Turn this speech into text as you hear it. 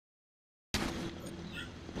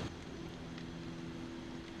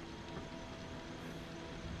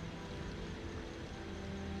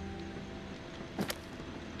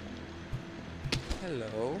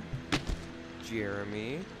Hello,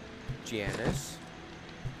 Jeremy, Janice.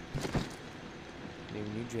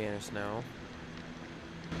 Naming you Janice now.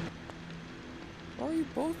 Oh, you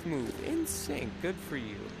both move in sync. Good for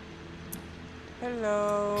you.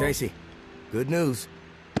 Hello. Casey, good news.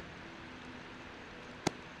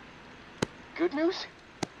 Good news?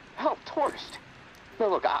 Oh, tourist.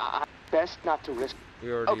 No, look, best not to risk. We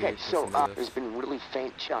already Okay, so listened to this. there's been really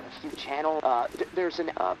faint on a few channels. There's an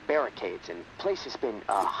barricades and place has been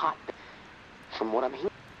hot. From what I'm hearing.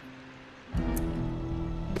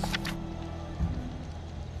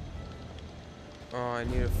 Oh, I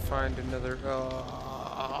need to find another.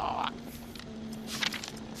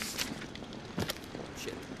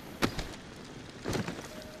 Shit.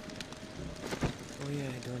 Oh yeah,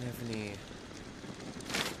 I don't have any.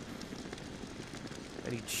 I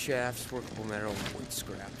need shafts, workable metal, and wood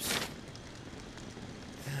scraps.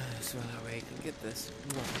 So that way I can get this.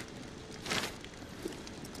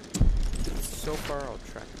 So far, I'll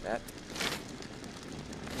track that.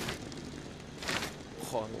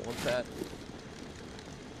 Oh, I don't want that.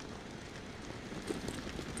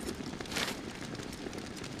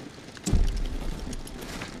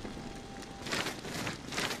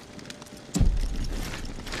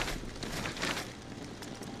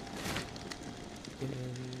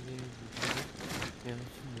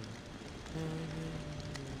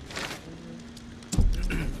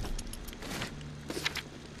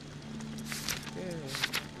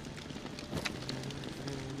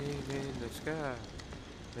 In the sky,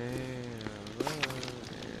 man, I love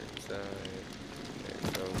inside.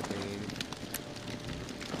 It's so clean.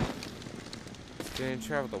 Didn't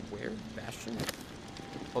travel to where? Bastion?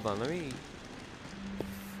 Hold on, let me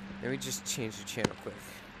just change the channel quick.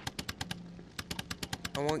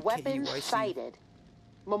 I want Weapons KEYC. sighted.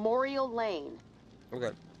 Memorial Lane.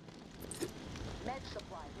 Okay. Med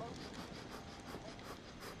supply.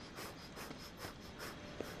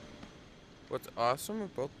 What's awesome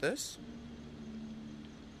about this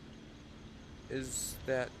is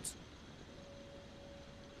that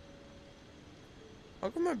how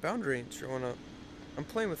come my boundary ain't showing up? I'm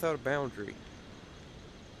playing without a boundary.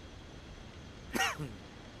 Can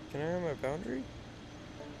I have my boundary?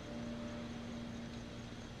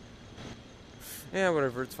 Yeah,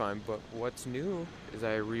 whatever, it's fine. But what's new is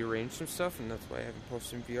I rearranged some stuff, and that's why I haven't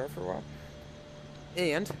posted in VR for a while.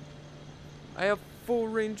 And I have full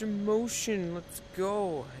range of motion. Let's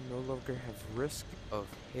go. I no longer have risk of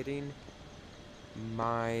hitting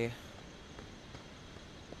my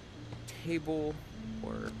table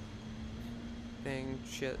or thing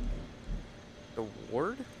shit. The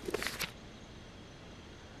ward?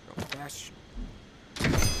 No, Bastion.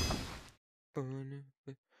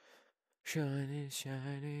 Shining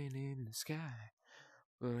in the sky.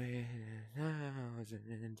 When a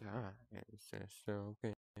thousand times that's so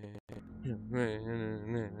good.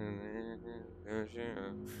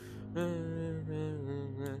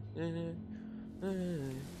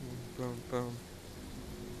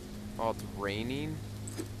 Oh, it's raining.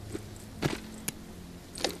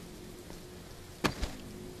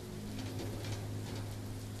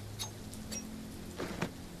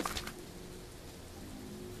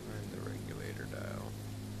 Find the regulator dial.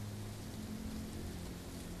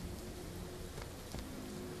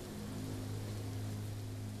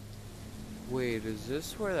 Wait, is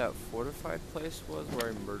this where that fortified place was where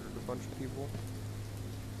I murdered a bunch of people?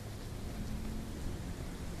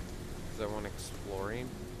 Because I went exploring?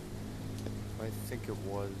 I think it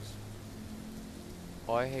was.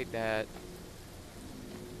 Oh, I hate that.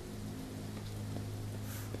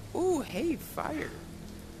 Ooh, hey, fire!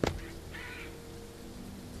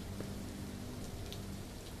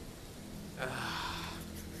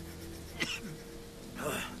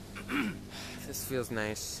 This feels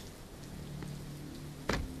nice.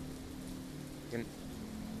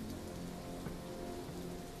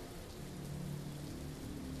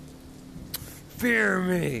 Fear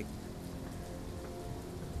me!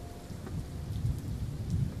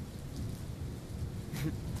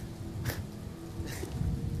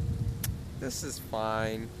 This is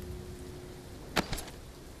fine.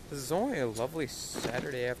 This is only a lovely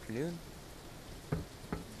Saturday afternoon.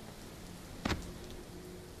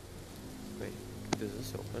 Wait, does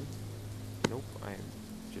this open? Nope, I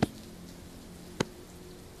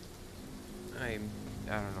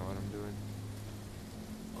don't know what I'm doing.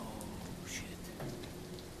 Oh, shit.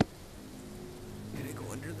 Can I go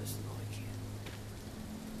under this? No, I can't.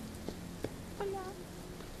 Hola.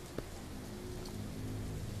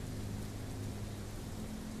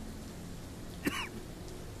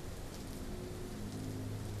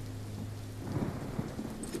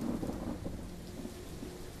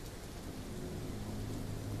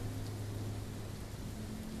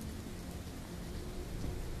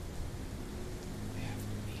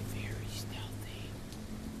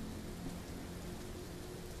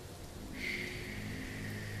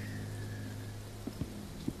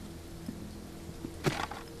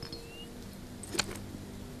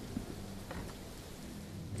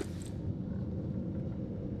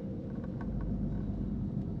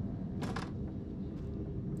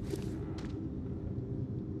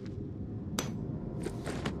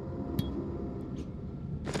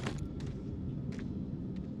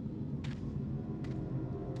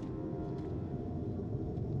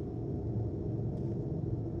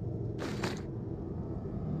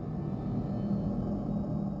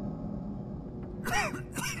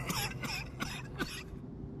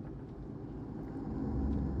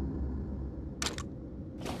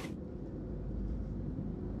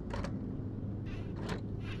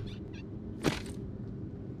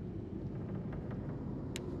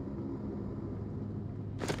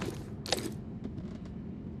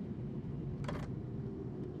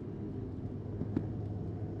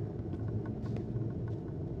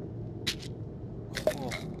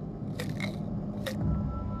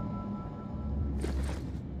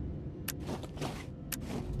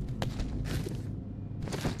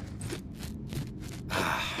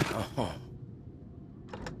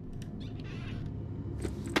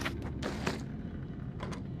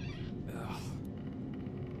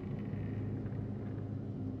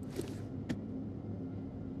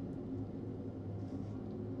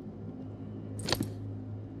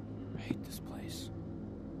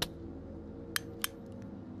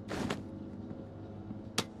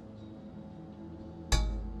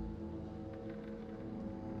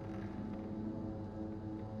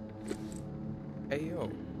 Hey,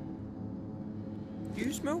 yo. Do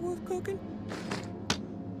you smell wolf cooking?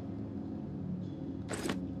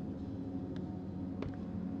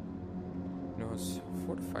 No, as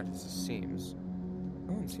fortified as it seems,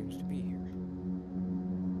 no one seems to be here.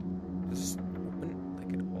 Does this open,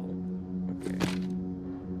 like, at all? Okay.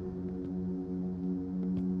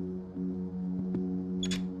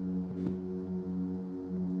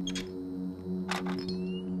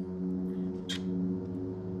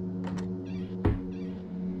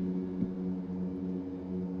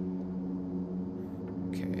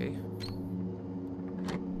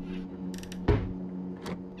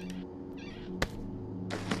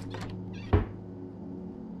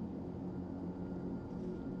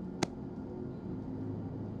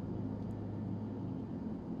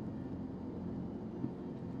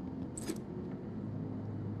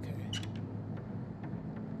 Okay.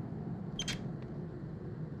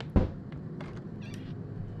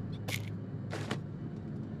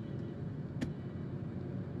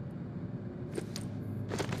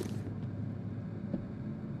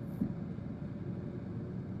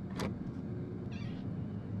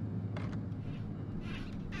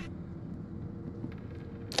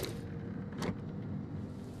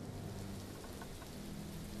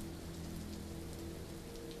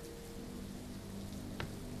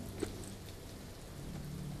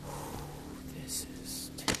 This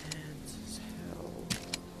is tense as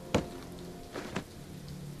hell.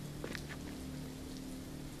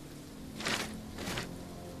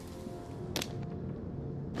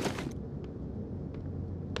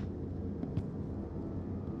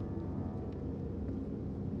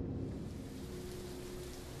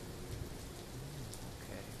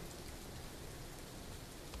 Okay.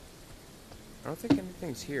 I don't think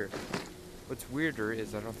anything's here. What's weirder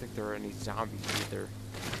is I don't think there are any zombies either.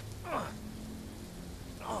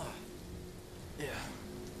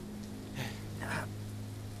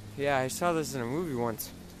 Yeah, I saw this in a movie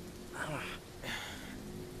once.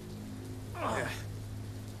 Yeah.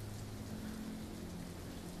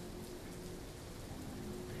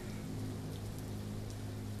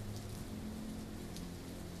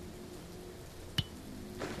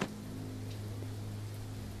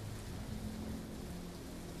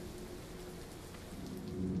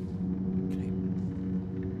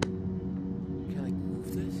 Can I like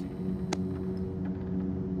move this?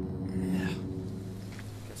 Yeah.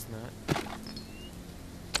 Guess not.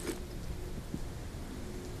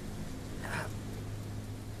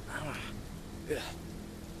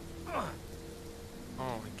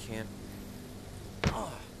 Oh, I can't.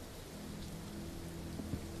 Oh.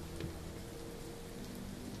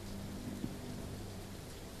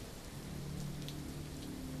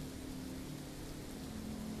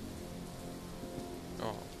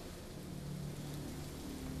 Well,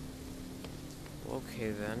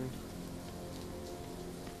 okay then.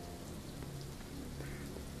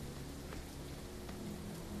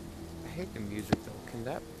 I hate the music though. Can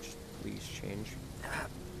that just please change?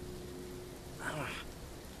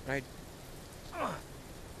 I.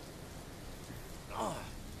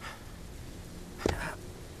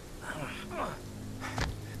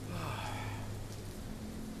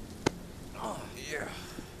 Yeah.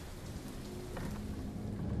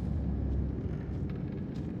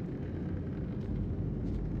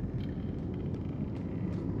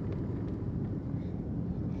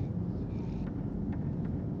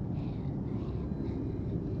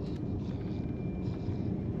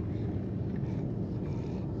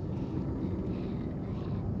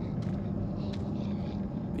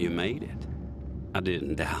 You made it. I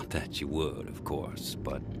didn't doubt that you would, of course,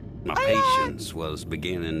 but my patience was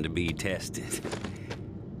beginning to be tested.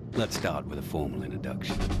 Let's start with a formal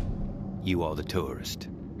introduction. You are the tourist,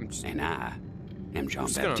 and I am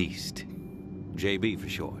Jean-Baptiste. JB for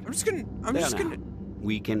short. I'm just gonna.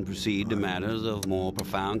 We can proceed to matters of more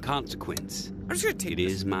profound consequence. I'm just gonna take It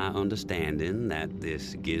this. is my understanding that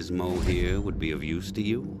this gizmo here would be of use to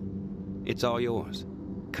you. It's all yours.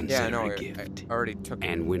 Consider Yeah, I know. it a I gift. already took it.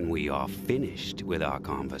 And when we are finished with our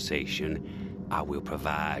conversation, I will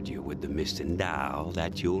provide you with the missing dial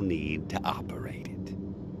that you'll need to operate it.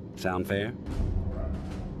 Sound fair?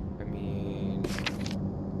 I mean,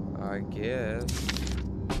 I guess.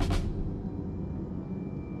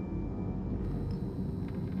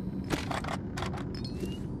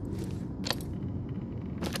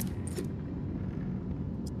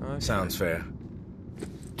 Okay. Sounds fair.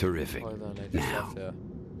 Terrific. Hold on, I just Now, have to.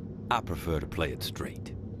 I prefer to play it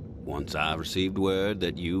straight. Once I received word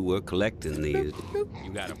that you were collecting these...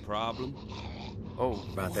 You got a problem? Oh,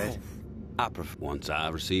 About that? Once I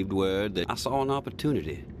received word that I saw an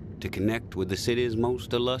opportunity to connect with the city's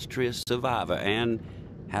most illustrious survivor and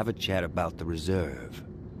have a chat about the reserve.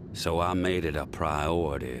 So I made it a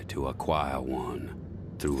priority to acquire one,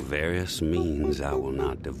 through various means I will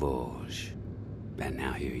not divulge. And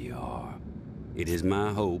now here you are. It is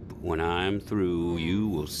my hope when I am through, you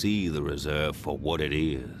will see the reserve for what it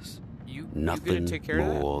is. Nothing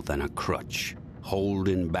more than a crutch,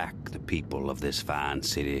 holding back the people of this fine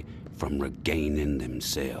city from regaining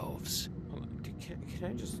themselves. Hold on, can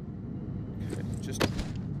I just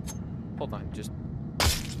hold on, just.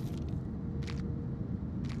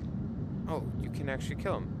 Oh, you can actually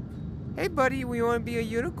kill him. Hey, buddy, we want to be a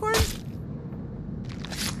unicorn?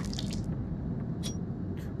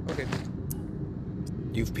 Okay.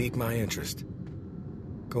 You've piqued my interest.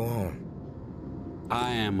 Go on.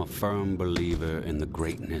 I am a firm believer in the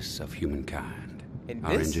greatness of humankind. And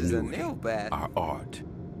our this is a ingenuity, nail bat. our art,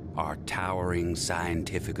 our towering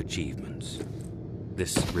scientific achievements.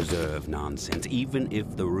 This reserve nonsense, even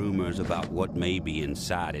if the rumors about what may be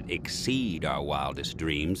inside it exceed our wildest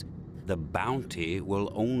dreams, the bounty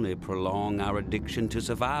will only prolong our addiction to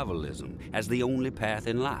survivalism as the only path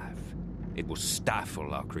in life. It will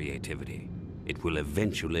stifle our creativity. It will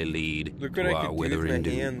eventually lead to our withering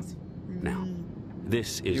doom. Now,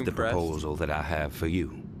 this is the proposal that I have for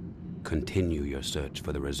you. Continue your search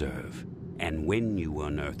for the reserve, and when you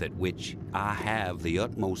unearth it, which I have the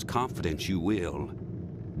utmost confidence you will,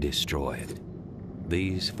 destroy it.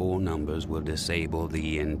 These 4 numbers will disable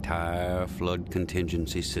the entire flood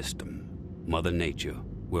contingency system. Mother Nature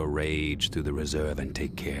will rage through the reserve and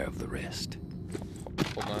take care of the rest.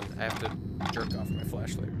 Hold on, I have to jerk off my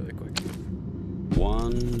flashlight really quick.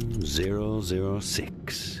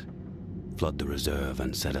 1006. Flood the reserve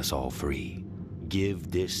and set us all free. Give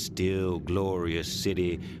this still glorious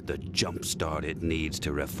city the jump start it needs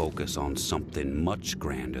to refocus on something much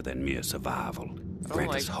grander than mere survival.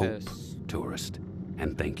 Grant us hope, tourist,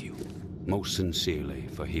 and thank you most sincerely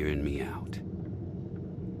for hearing me out.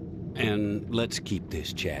 And let's keep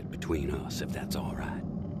this chat between us, if that's all right.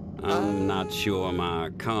 I'm not sure my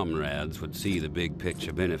comrades would see the big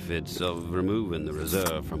picture benefits of removing the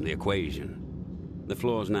reserve from the equation. The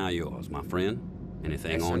floor's now yours, my friend.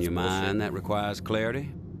 Anything on your mind that requires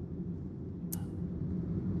clarity?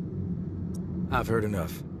 I've heard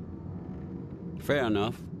enough. Fair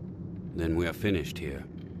enough. Then we're finished here.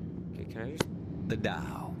 Okay, can I just... The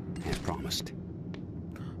dial, as promised.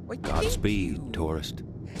 Wait, Godspeed, tourist.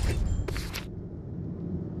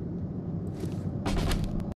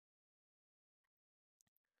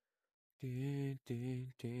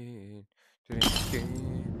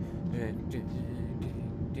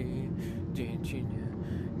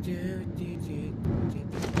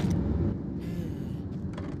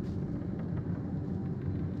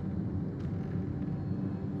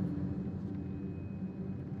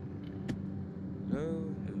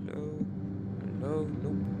 Hello,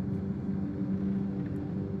 nope.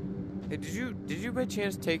 Hey, did you by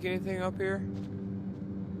chance take anything up here?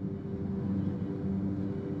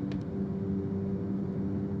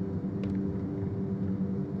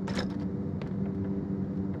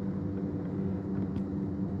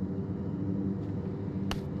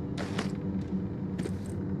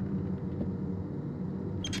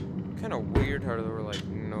 Kind of weird how there were like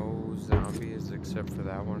no zombies except for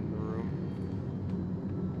that one in the room.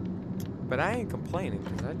 But I ain't complaining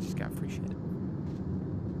because I just got free shit.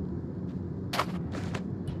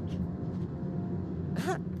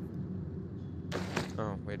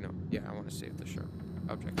 Oh, wait, no. Yeah, I want to save the sharp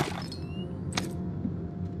object.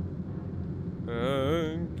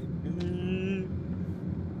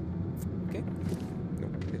 Okay.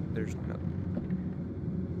 Nope, there's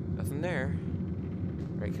nothing there.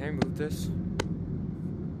 Right, can I move this?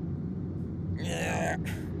 Yeah.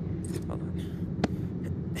 Hold on.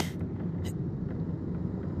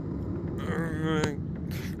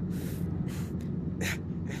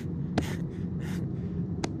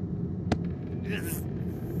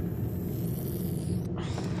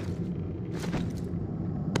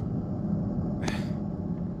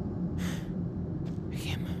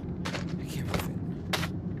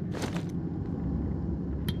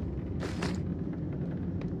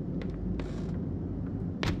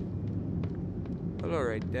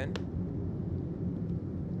 Alright then.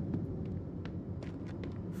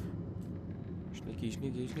 Sneaky,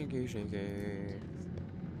 sneaky, sneaky, sneaky.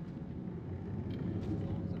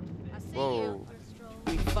 Whoa.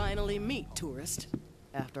 We finally meet, tourist.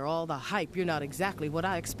 After all the hype, you're not exactly what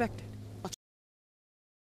I expected.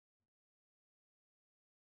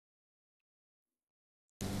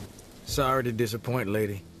 Sorry to disappoint,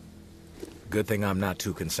 lady. Good thing I'm not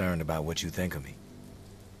too concerned about what you think of me.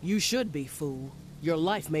 You should be, fool. Your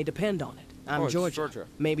life may depend on it. I'm Oh, it's Georgia. Georgia.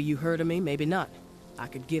 Maybe you heard of me, maybe not. I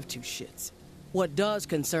could give two shits. What does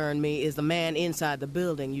concern me is the man inside the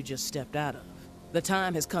building you just stepped out of. The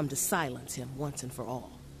time has come to silence him once and for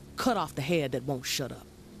all. Cut off the head that won't shut up.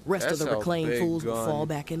 Rest That's of the a reclaimed big fools will gun. fall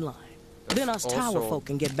back in line. Then us That's tower also- folk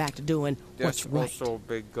can get back to doing That's what's right also a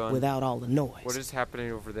big gun. without all the noise. What is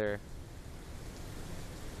happening over there?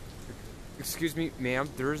 Excuse me, ma'am.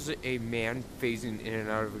 There's a man phasing in and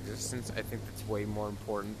out of existence. I think that's way more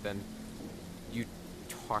important than you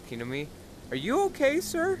talking to me. Are you okay,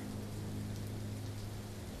 sir?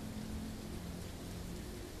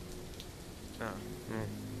 Oh,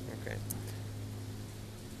 okay.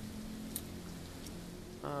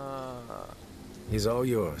 He's all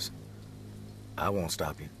yours. I won't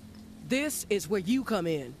stop you. This is where you come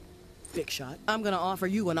in, Big Shot. I'm gonna offer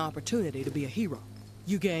you an opportunity to be a hero.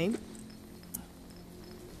 You game?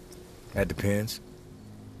 That depends.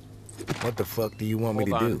 What the fuck do you want me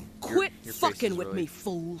to Hold on. do? Quit Your face fucking is with really me,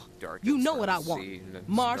 fool. dark. You It's know hard what I to want. see, and it's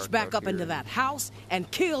March dark back out up into here. that house and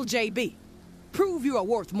kill JB. Prove you are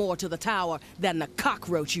worth more to the tower than the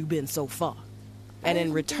cockroach you've been so far. And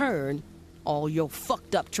in return, all your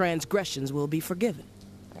fucked up transgressions will be forgiven.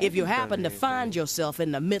 If you haven't happen done to find anything. yourself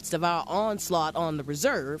in the midst of our onslaught on the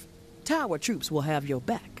reserve, tower troops will have your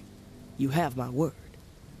back. You have my word.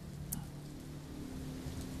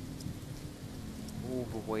 Oh,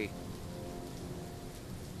 but wait.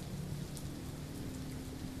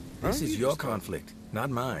 This Huh? is You your just- conflict, not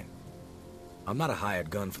mine. I'm not a hired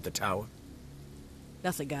gun for the tower.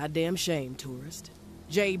 That's a goddamn shame, tourist.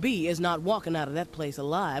 JB is not walking out of that place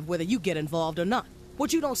alive, whether you get involved or not.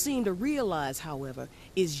 What you don't seem to realize, however,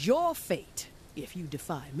 is your fate if you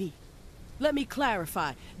defy me. Let me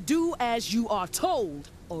clarify. Do as you are told,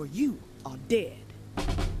 or you are dead.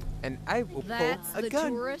 And I will That's pull a the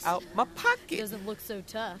gun tourist? out my pocket. Doesn't look so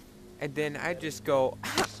tough. And then I just go,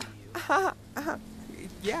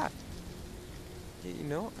 yeah. You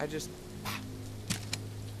know, I just,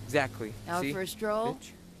 exactly. Out See, for a stroll?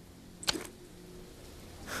 bitch?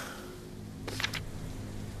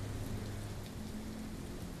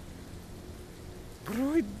 What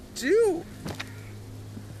do I do?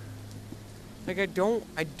 Like, I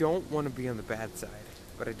don't want to be on the bad side,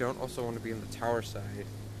 but I don't also want to be on the tower side.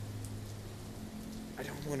 I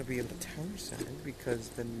don't want to be on the tower side because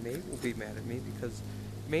then May will be mad at me because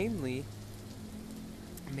mainly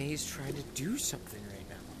May's trying to do something right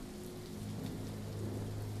now.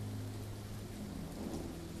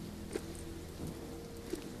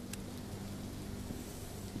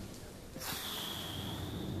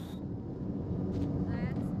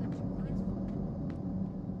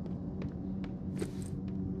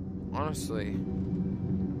 Honestly,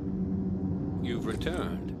 You've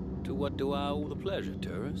returned. To what do I owe the pleasure,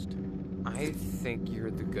 tourist? I think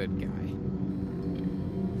you're the good guy.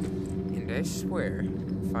 And I swear,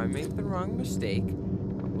 if I make the wrong mistake,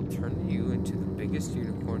 I will turn you into the biggest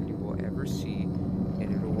unicorn you will ever see,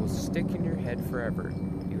 and it will stick in your head forever.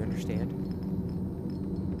 Do you understand?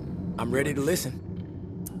 I'm ready to listen.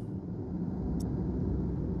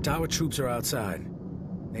 Tower troops are outside.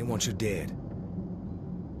 They want you dead.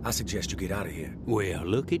 I suggest you get out of here. Well,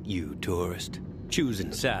 look at you, tourist.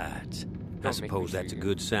 Choosing sides. I Don't make me suppose that's a shoot you.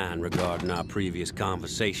 good sign regarding our previous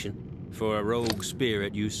conversation. For a rogue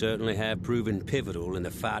spirit, you certainly have proven pivotal in the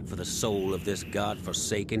fight for the soul of this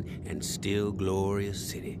godforsaken and still glorious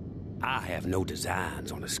city. I have no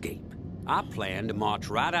designs on escape. I plan to march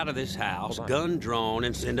right out of this house, Hold on. gun drawn,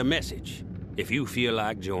 and send a message. If you feel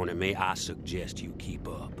like joining me, I suggest you keep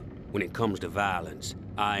up. When it comes to violence,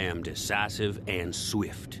 I am decisive and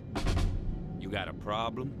swift. You got a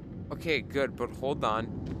problem? Okay, good, but hold on.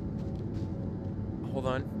 Hold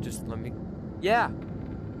on, just let me. Yeah,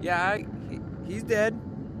 he's dead.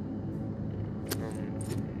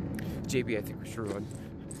 JB, I think we should run.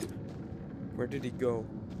 Where did he go?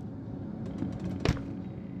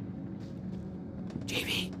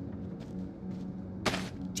 JB.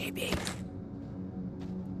 JB.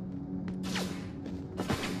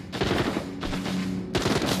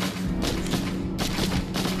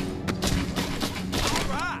 All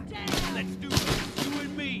right, let's do this, you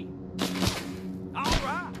and me. All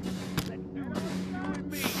right, let's do this, you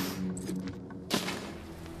and me.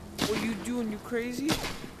 What are you doing, you crazy?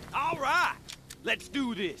 All right, let's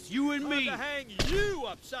do this, you and me. hang you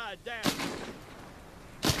upside down.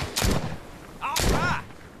 All right,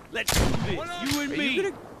 let's do this, you and Are me. you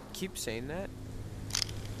gonna keep saying that?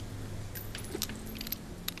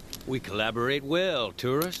 We collaborate well,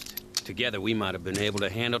 tourist. Together we might have been able to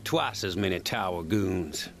handle twice as many tower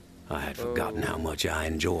goons. I had forgotten how much I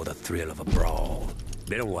enjoy the thrill of a brawl.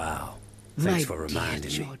 Been a while. Thanks My for dear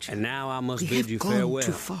reminding me. Georgia, And now I must we bid have you gone farewell.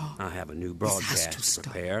 too far. I have a new This has broadcast to to stop.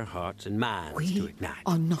 prepare, hearts and minds We to ignite.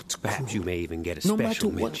 are not Perhaps cruel. you may even get a No special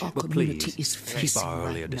matter what mention. our But community please, is keep facing our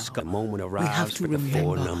earlier right now, discussion. The moment we have arrives to for the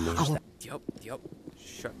four remember numbers. our... Yep.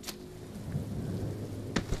 Shut.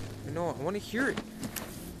 No, I want to hear it.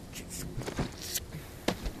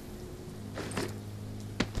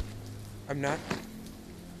 I'm not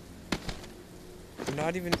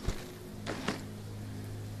even...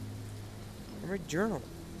 I'm my journal.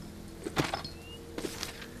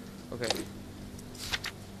 Okay.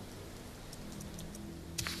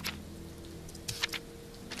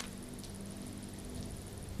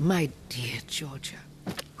 My dear Georgia,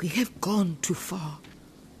 we have gone too far.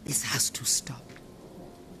 This has to stop.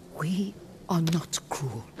 We are not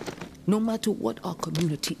cruel. No matter what our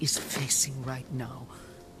community is facing right now,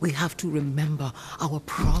 we have to remember our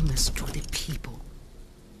promise to the people.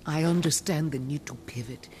 I understand the need to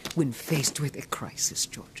pivot when faced with a crisis,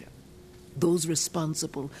 Georgia. Those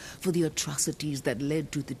responsible for the atrocities that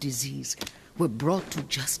led to the disease were brought to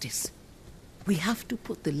justice. We have to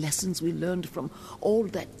put the lessons we learned from all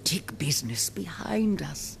that tick business behind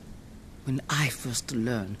us. When I first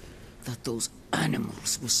learned that those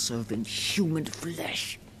animals were serving human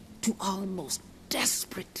flesh to our most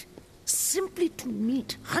desperate, simply to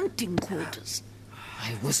meet hunting quotas,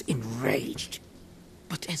 I was enraged.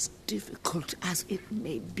 But as difficult as it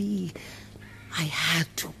may be, I had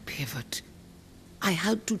to pivot. I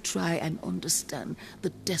had to try and understand the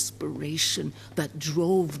desperation that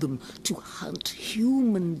drove them to hunt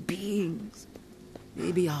human beings.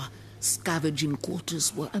 Maybe our scavenging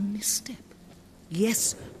quarters were a misstep.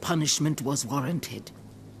 Yes, punishment was warranted.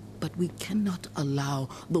 But we cannot allow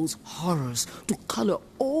those horrors to color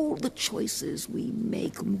all the choices we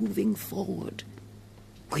make moving forward.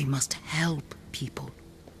 We must help people,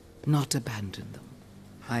 not abandon them.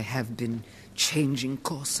 I have been changing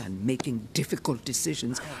course and making difficult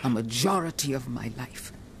decisions a majority of my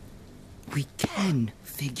life. We can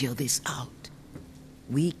figure this out.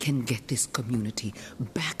 We can get this community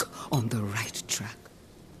back on the right track.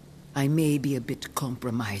 I may be a bit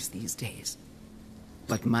compromised these days,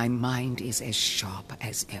 but my mind is as sharp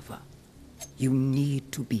as ever. You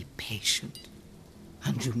need to be patient,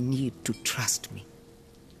 and you need to trust me.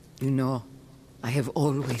 You know, I have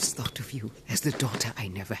always thought of you as the daughter I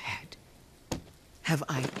never had. Have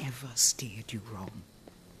I ever steered you wrong?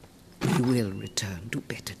 We will return to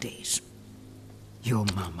better days. Your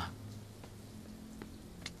mama.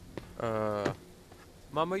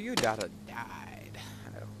 Mama, your daughter died.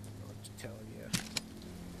 I don't know what to tell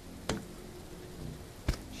you.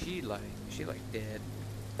 She like dead.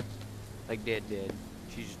 Like dead.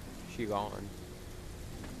 She gone.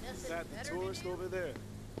 Is that the tourist over there?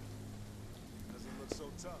 Doesn't look so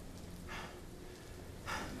tough.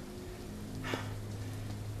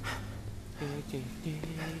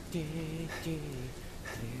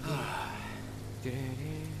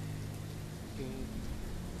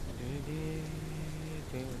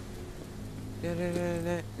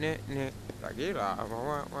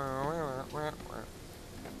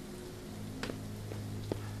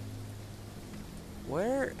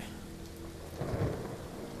 Where?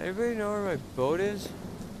 Anybody know where my boat is?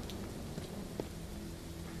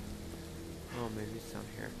 Oh, maybe it's down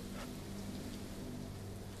here.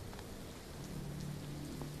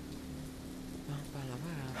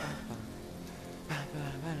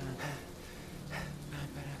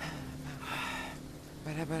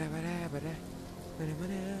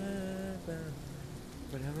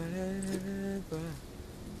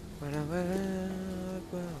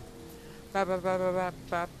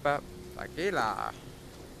 Aquila.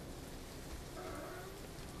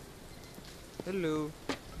 Hello.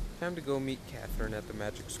 Time to go meet Catherine at the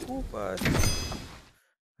magic school bus.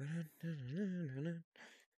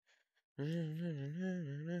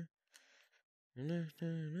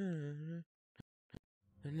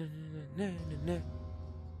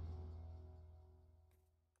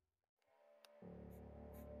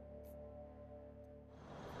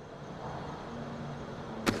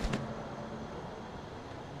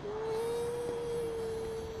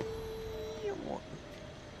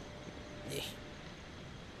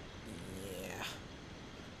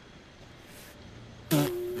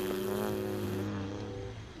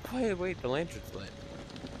 Wait, the lantern's lit.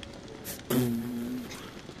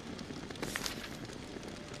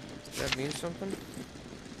 Does that mean something?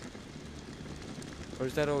 Or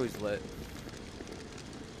is that always lit?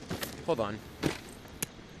 Hold on.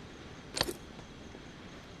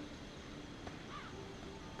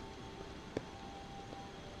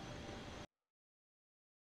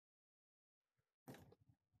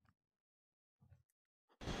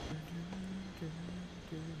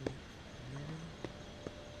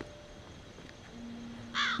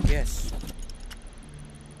 Yes.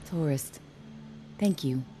 Tourist, thank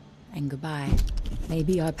you, and goodbye.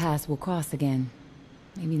 Maybe our paths will cross again.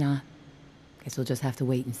 Maybe not. Guess we'll just have to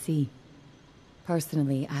wait and see.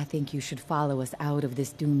 Personally, I think you should follow us out of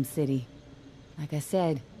this doomed city. Like I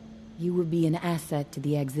said, you would be an asset to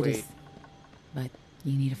the Exodus. Wait. But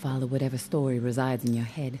you need to follow whatever story resides in your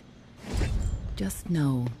head. Just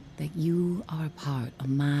know that you are a part of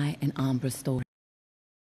my and Umbra's story.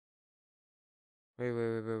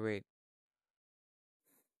 Wait.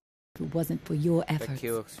 If it wasn't for your That efforts,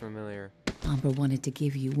 key looks familiar. Umbra wanted to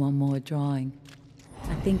give you one more drawing.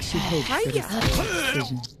 I think she hoped for this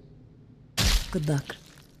decision. Good luck.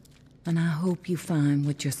 And I hope you find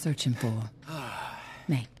what you're searching for.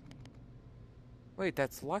 May. Wait,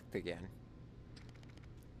 that's locked again.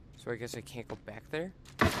 So I guess I can't go back there?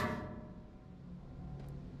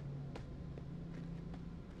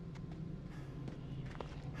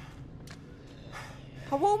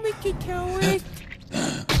 Hello, Mickey Tourist!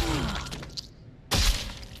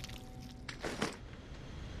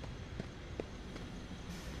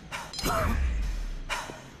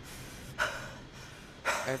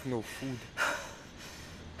 I have no food.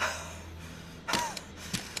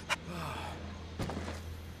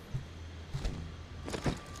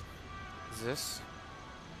 Is this?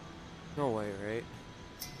 No way, right?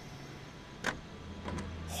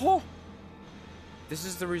 Oh! This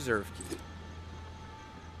is the reserve key.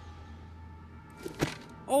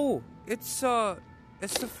 Oh! It's the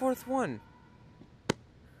fourth one.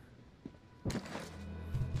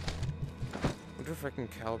 Wonder if I can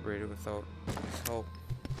calibrate it without his help.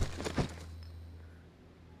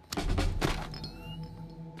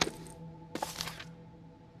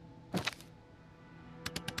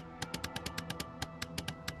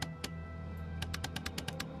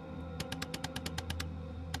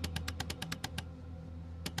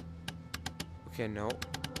 Okay, no.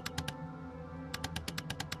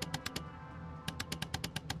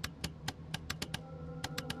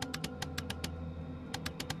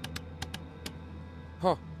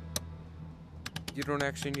 Huh. You don't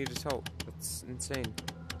actually need his help. That's insane.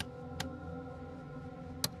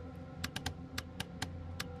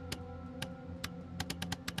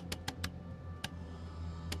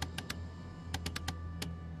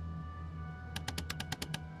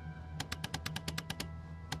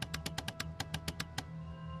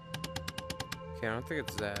 Okay, I don't think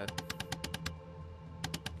it's that.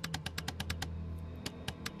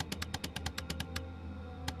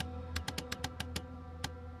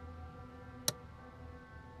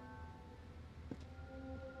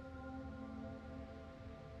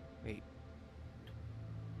 Wait.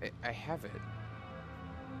 I have it.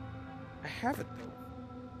 I have it, though.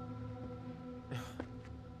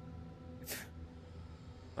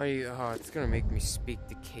 Oh, it's gonna make me speak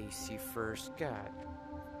to Casey first. God.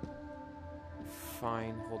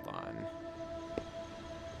 Fine, hold on.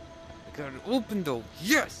 I got it open though.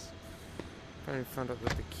 Yes! Finally found out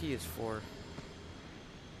what the key is for.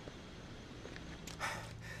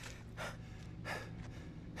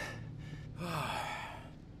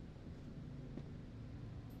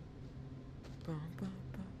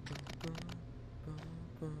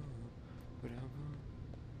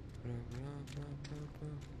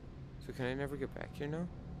 So can I never get back here now?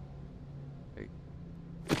 Like,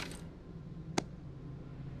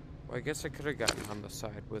 well, I guess I could have gotten on the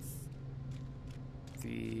side with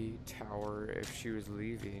the tower if she was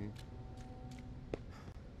leaving.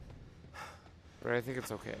 But I think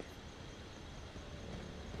it's okay.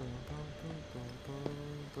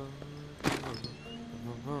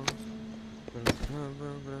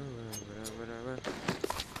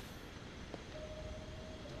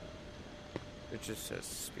 It just says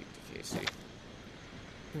speak to Casey.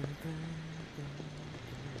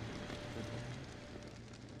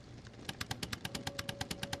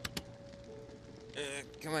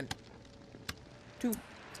 Come on. Two.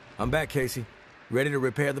 I'm back, Casey. Ready to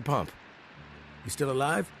repair the pump. You still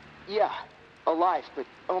alive? Yeah, alive, but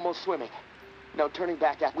almost swimming. No turning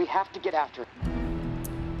back. We have to get after it.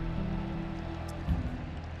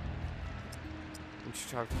 Once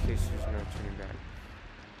you talk to Casey, there's no turning back.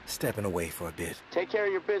 Stepping away for a bit. Take care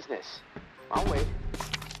of your business. I'll wait.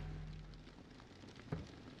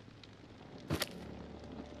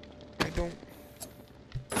 I don't...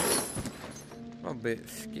 I'm a bit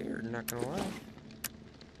scared, not gonna lie.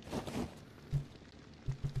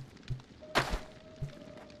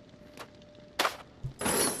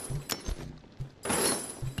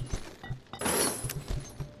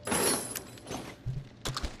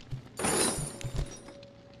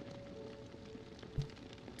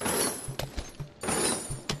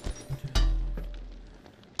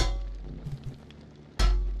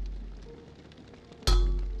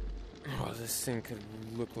 this thing could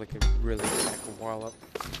look like it really pack a wallop.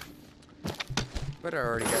 But I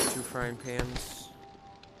already got 2 frying pans.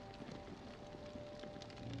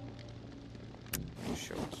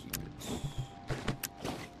 Show keys.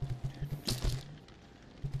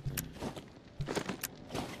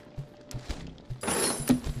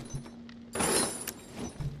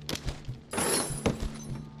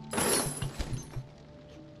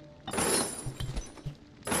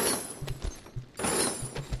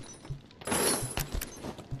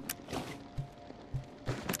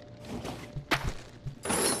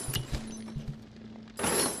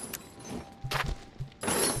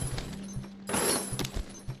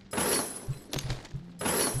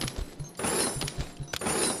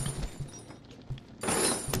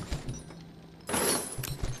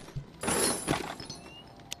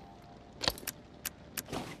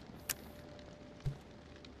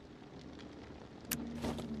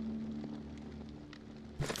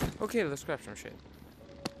 Okay, let's grab some shit.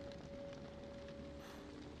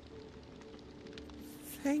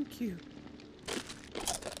 Thank you.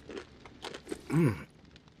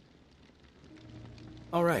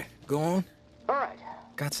 All right, go on. All right.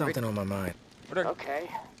 Got something on my mind. Okay,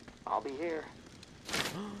 I'll be here.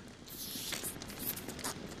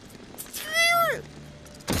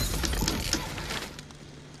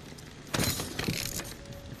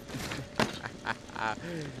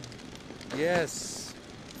 Yes.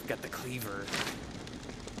 Got the cleaver.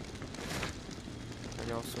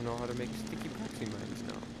 I also know how to make sticky proxy mines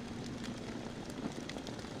now.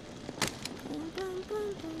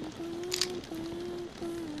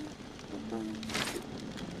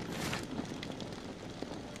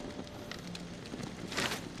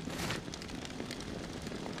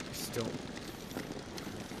 Still.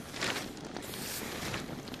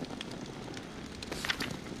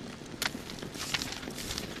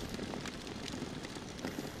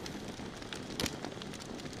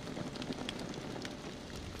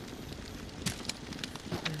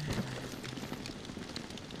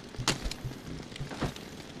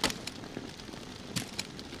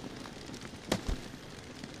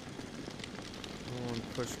 When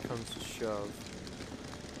push comes to shove.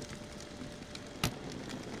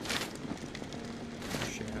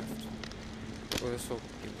 Shaft. Oh, this will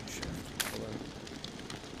give me a shaft. Hold on.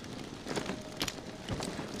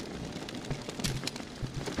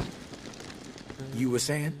 You were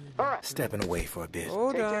saying? All right. Stepping away for a bit.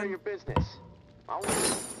 Hold Take care on. of your business. I'll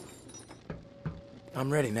wait.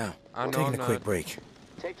 I'm ready now. I know Taking I'm a quick not. break.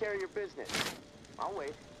 Take care of your business. I'll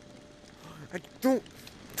wait. I don't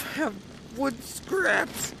have wood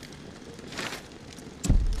scraps.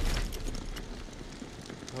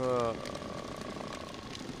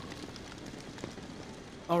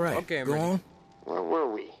 All right, Okay, I'm go ready. on. Where were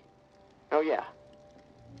we? Oh, yeah.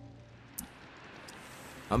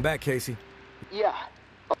 I'm back, Casey. Yeah.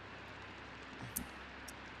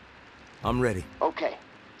 I'm ready. Okay.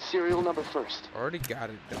 Serial number first. Already got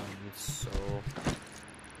it done, so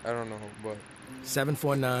I don't know, but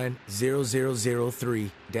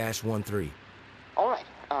 749-0003-13. All right.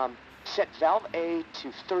 Set valve A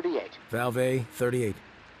to 38. Valve A, 38.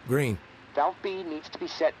 Green. Valve B needs to be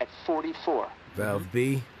set at 44. Valve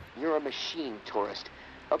B. You're a machine, tourist.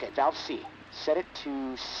 Okay, valve C. Set it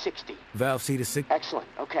to 60. Valve C to 6. Excellent.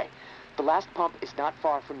 Okay. The last pump is not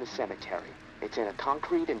far from the cemetery. It's in a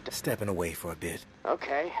concrete and... Stepping away for a bit.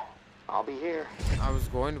 Okay. I'll be here. I was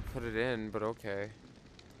going to put it in, but okay.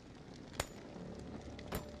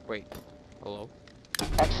 Wait. Hello?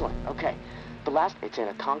 Excellent. Okay. The last... It's in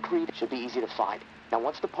a concrete. It should be easy to find. Now,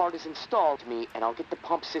 once the part is installed to me, and I'll get the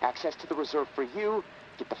pump access to the reserve for you,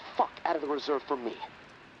 get the fuck out of the reserve for me.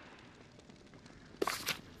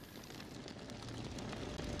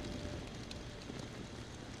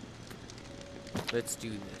 Let's do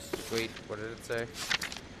this. Wait, what did it say?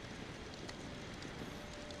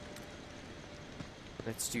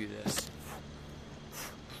 Let's do this.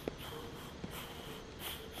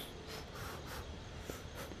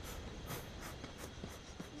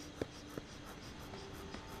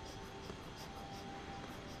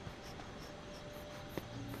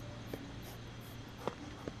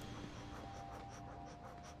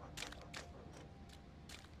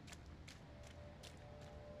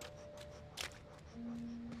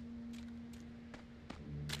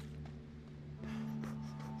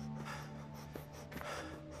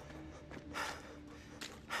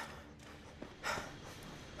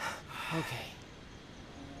 Okay.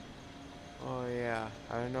 Oh yeah,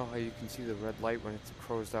 I don't know how you can see the red light when it's a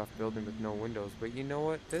closed off building with no windows, but you know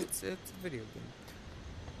what? It's a video game.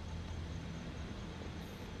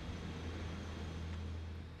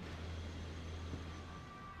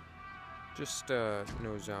 Just, no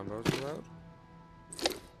zombos allowed.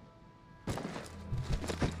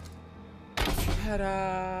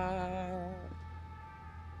 Ta-da!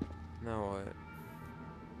 Now what?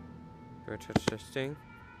 Do I touch this thing?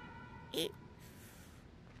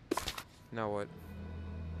 Now what?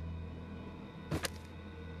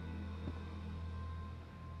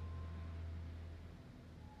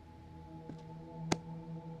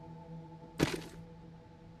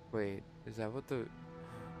 Wait, is that what the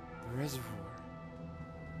reservoir?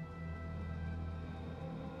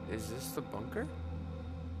 Is this the bunker?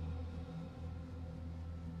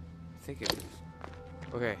 I think it is.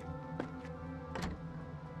 Okay.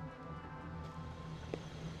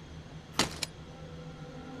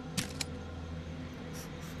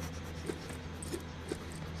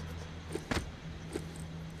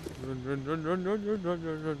 Run, run, run, run, run, run, run,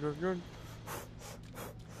 run, run, run, run.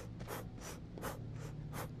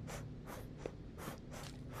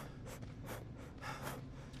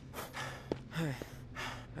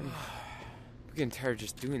 I'm getting tired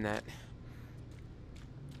just doing that.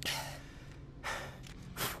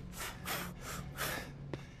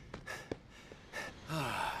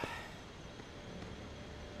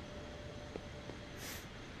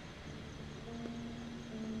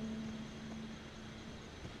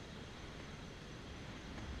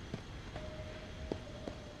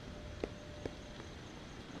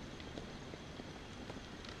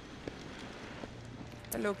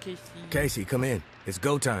 Hello, Casey. Casey, come in. It's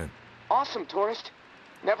go time. Awesome, tourist.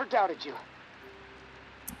 Never doubted you.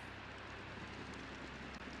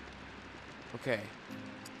 Okay.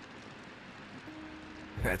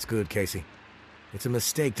 That's good, Casey. It's a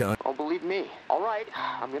mistake to... Oh, believe me. All right,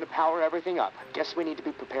 I'm gonna power everything up. Guess we need to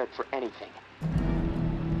be prepared for anything.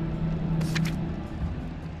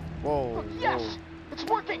 Whoa. Yes! Whoa. It's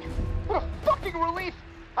working! What a fucking relief!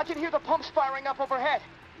 I can hear the pumps firing up overhead.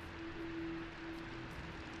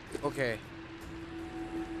 Okay.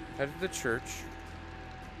 Head to the church.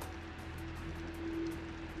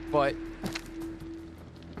 But...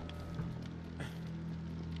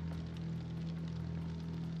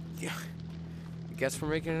 yeah. I guess we're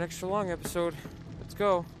making an extra long episode. Let's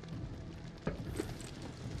go.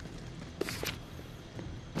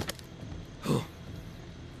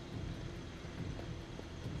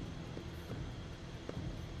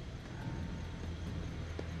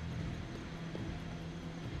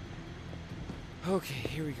 Okay,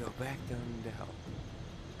 here we go. Back down to hell.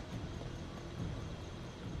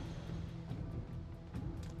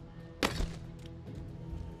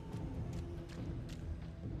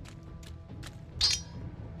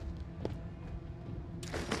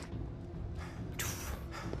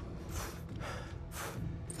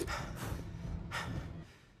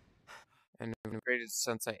 And I'm afraid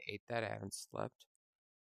since I ate that, I haven't slept.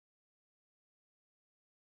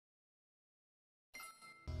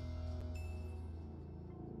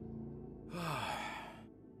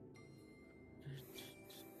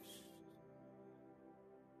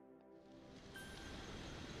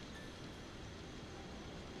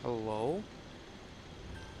 Hello?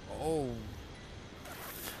 Oh.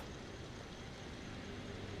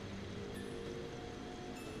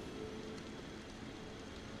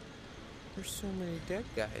 There's so many dead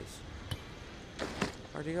guys.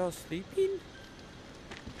 Are they all sleeping?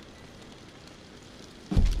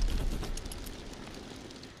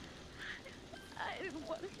 I didn't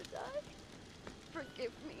want her to die.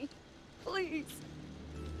 Forgive me. Please.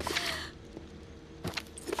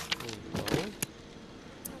 Hello?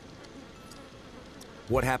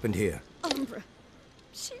 What happened here? Umbra.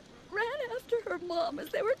 She ran after her mom as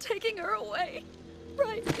they were taking her away.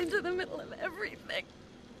 Right into the middle of everything.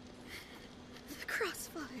 The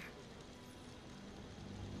crossfire.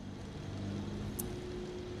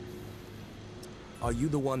 Are you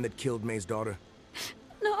the one that killed May's daughter?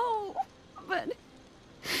 No, but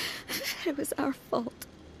it was our fault.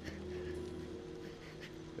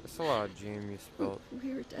 That's a lot of jam you spilled.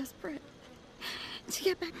 We were desperate to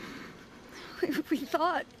get back. We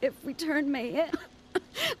thought if we turned May in,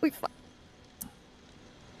 we fought.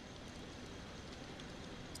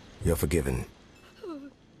 You're forgiven.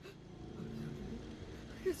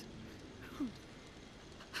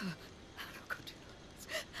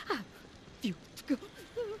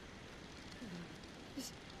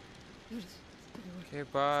 Okay,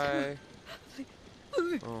 bye.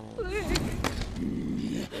 Oh.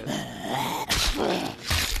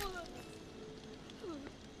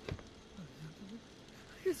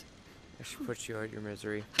 I should put you out of your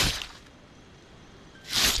misery.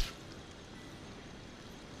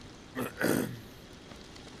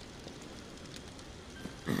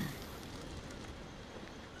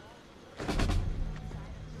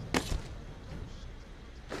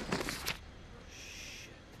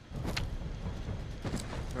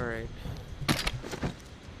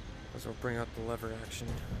 bring out the lever action.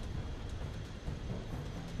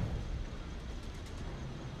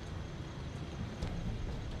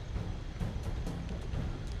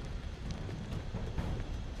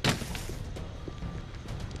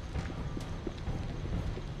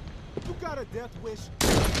 You got a death wish?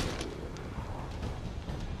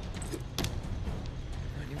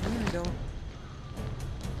 Not even I don't.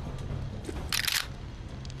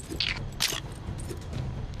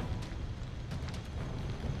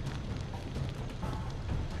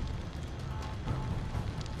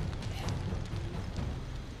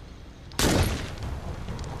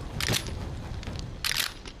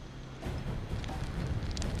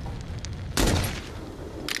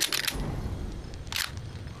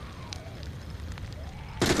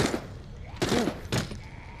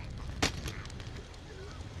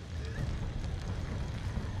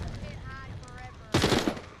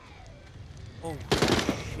 Oh,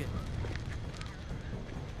 shit.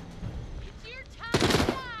 It's your time to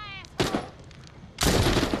die.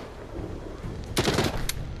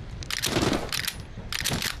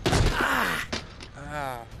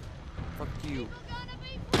 Ah, fuck you.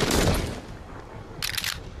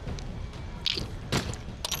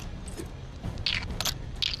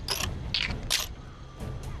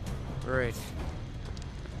 Right.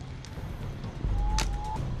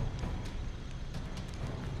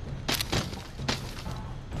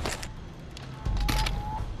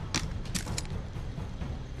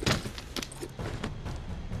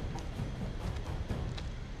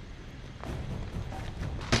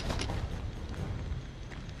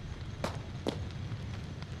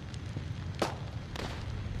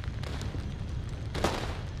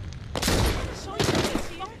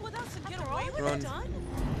 Run.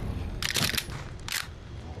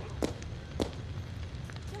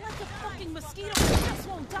 You're like a fucking mosquito. You just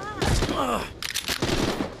won't die.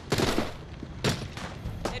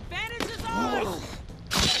 Advantage is ours.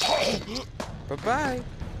 Bye-bye.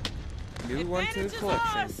 New one to the Advantage is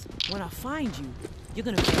collection. ours. When I find you, you're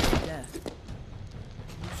gonna be to death.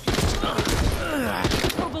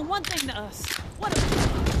 Oh, but one thing to us. What a...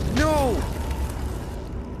 No!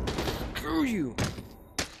 Screw you!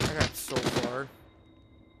 I got so far.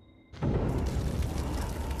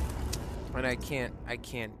 And I can't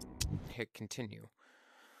hit continue.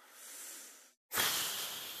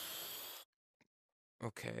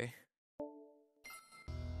 Okay.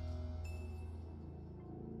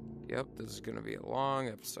 Yep, this is gonna be a long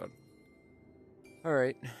episode.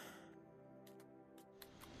 Alright.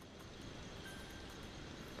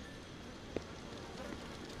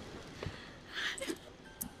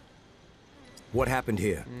 What happened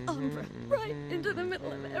here? Umbra, right into the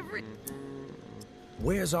middle of everything.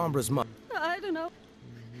 Where's Umbra's mother? I don't know.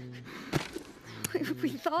 We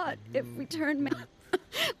thought if we turned me...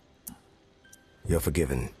 You're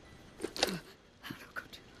forgiven.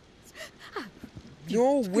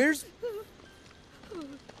 Yo, where's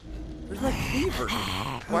my cleaver?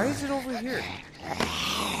 Why is it over here?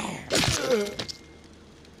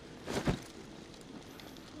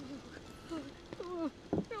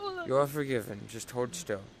 You are forgiven. Just hold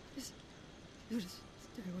still. I'm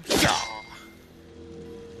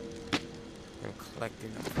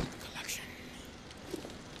collecting up from the collection.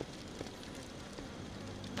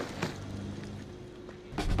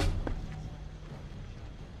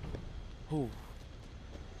 Ooh.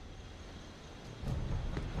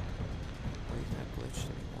 Why is that glitched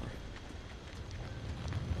anymore?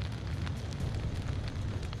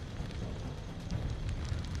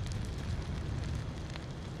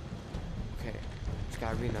 Okay, there's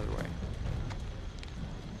gotta be another way.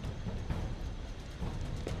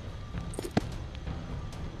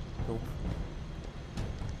 Nope.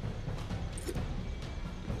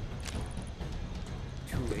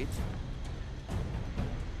 Too late.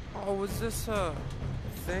 Oh, was this a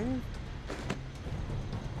thing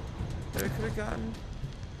that I could have gotten?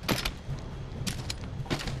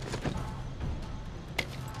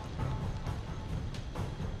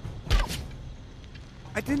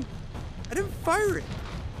 I didn't fire it.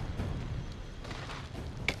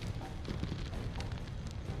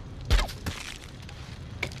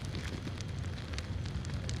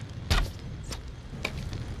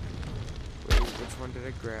 Wait, which one did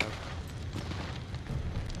I grab?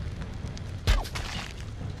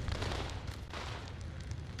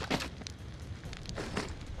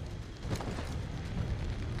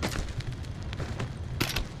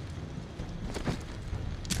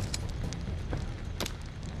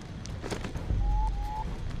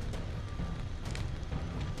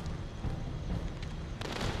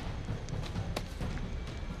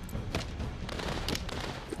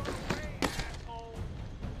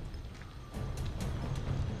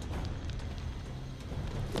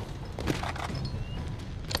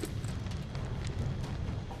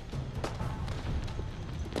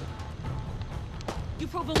 You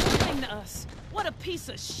prove one thing to us. What a piece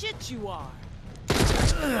of shit you are.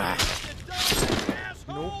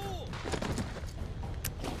 Nope.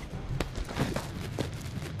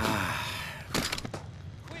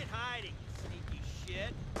 Quit hiding, you sneaky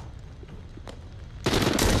shit.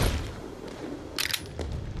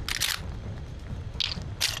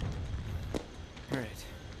 Alright.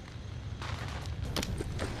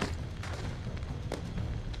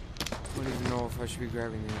 I don't even know if I should be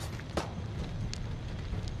grabbing these.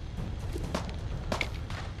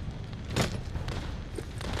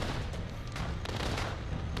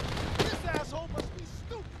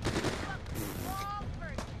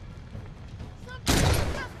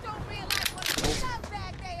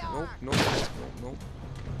 Nope.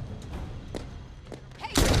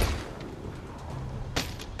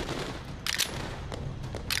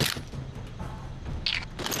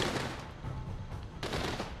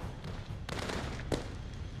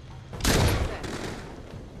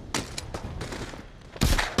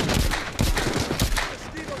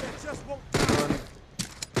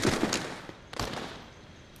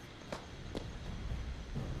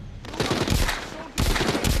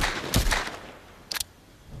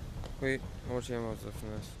 Wait, how much ammo is left in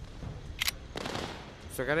this?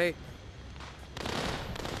 So I got 8.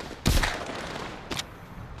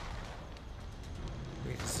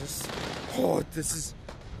 Wait, is this? Oh, this is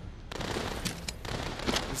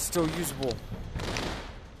still usable.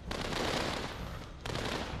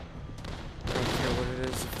 I don't care what it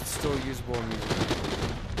is, if it's still usable, I'm using it.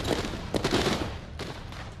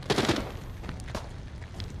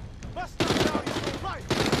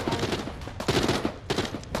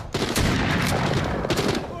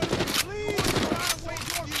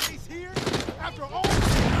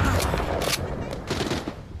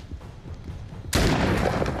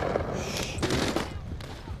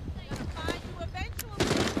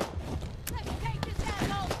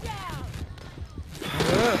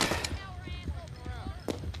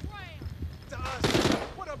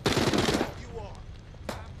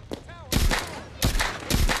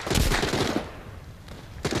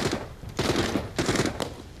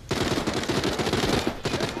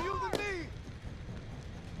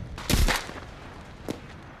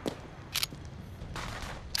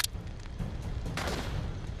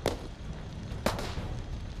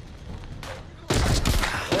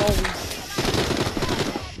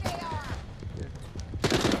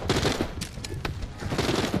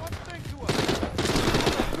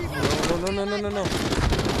 No.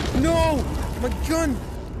 No! My gun!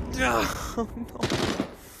 Oh, no.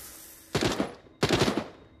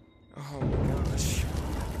 Oh, my gosh.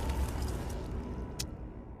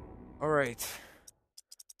 Alright.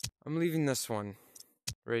 I'm leaving this one.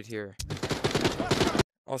 Right here.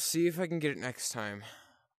 I'll see if I can get it next time.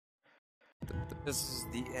 But this is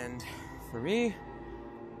the end for me.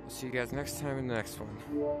 I'll see you guys next time in the next one.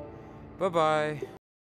 Bye-bye.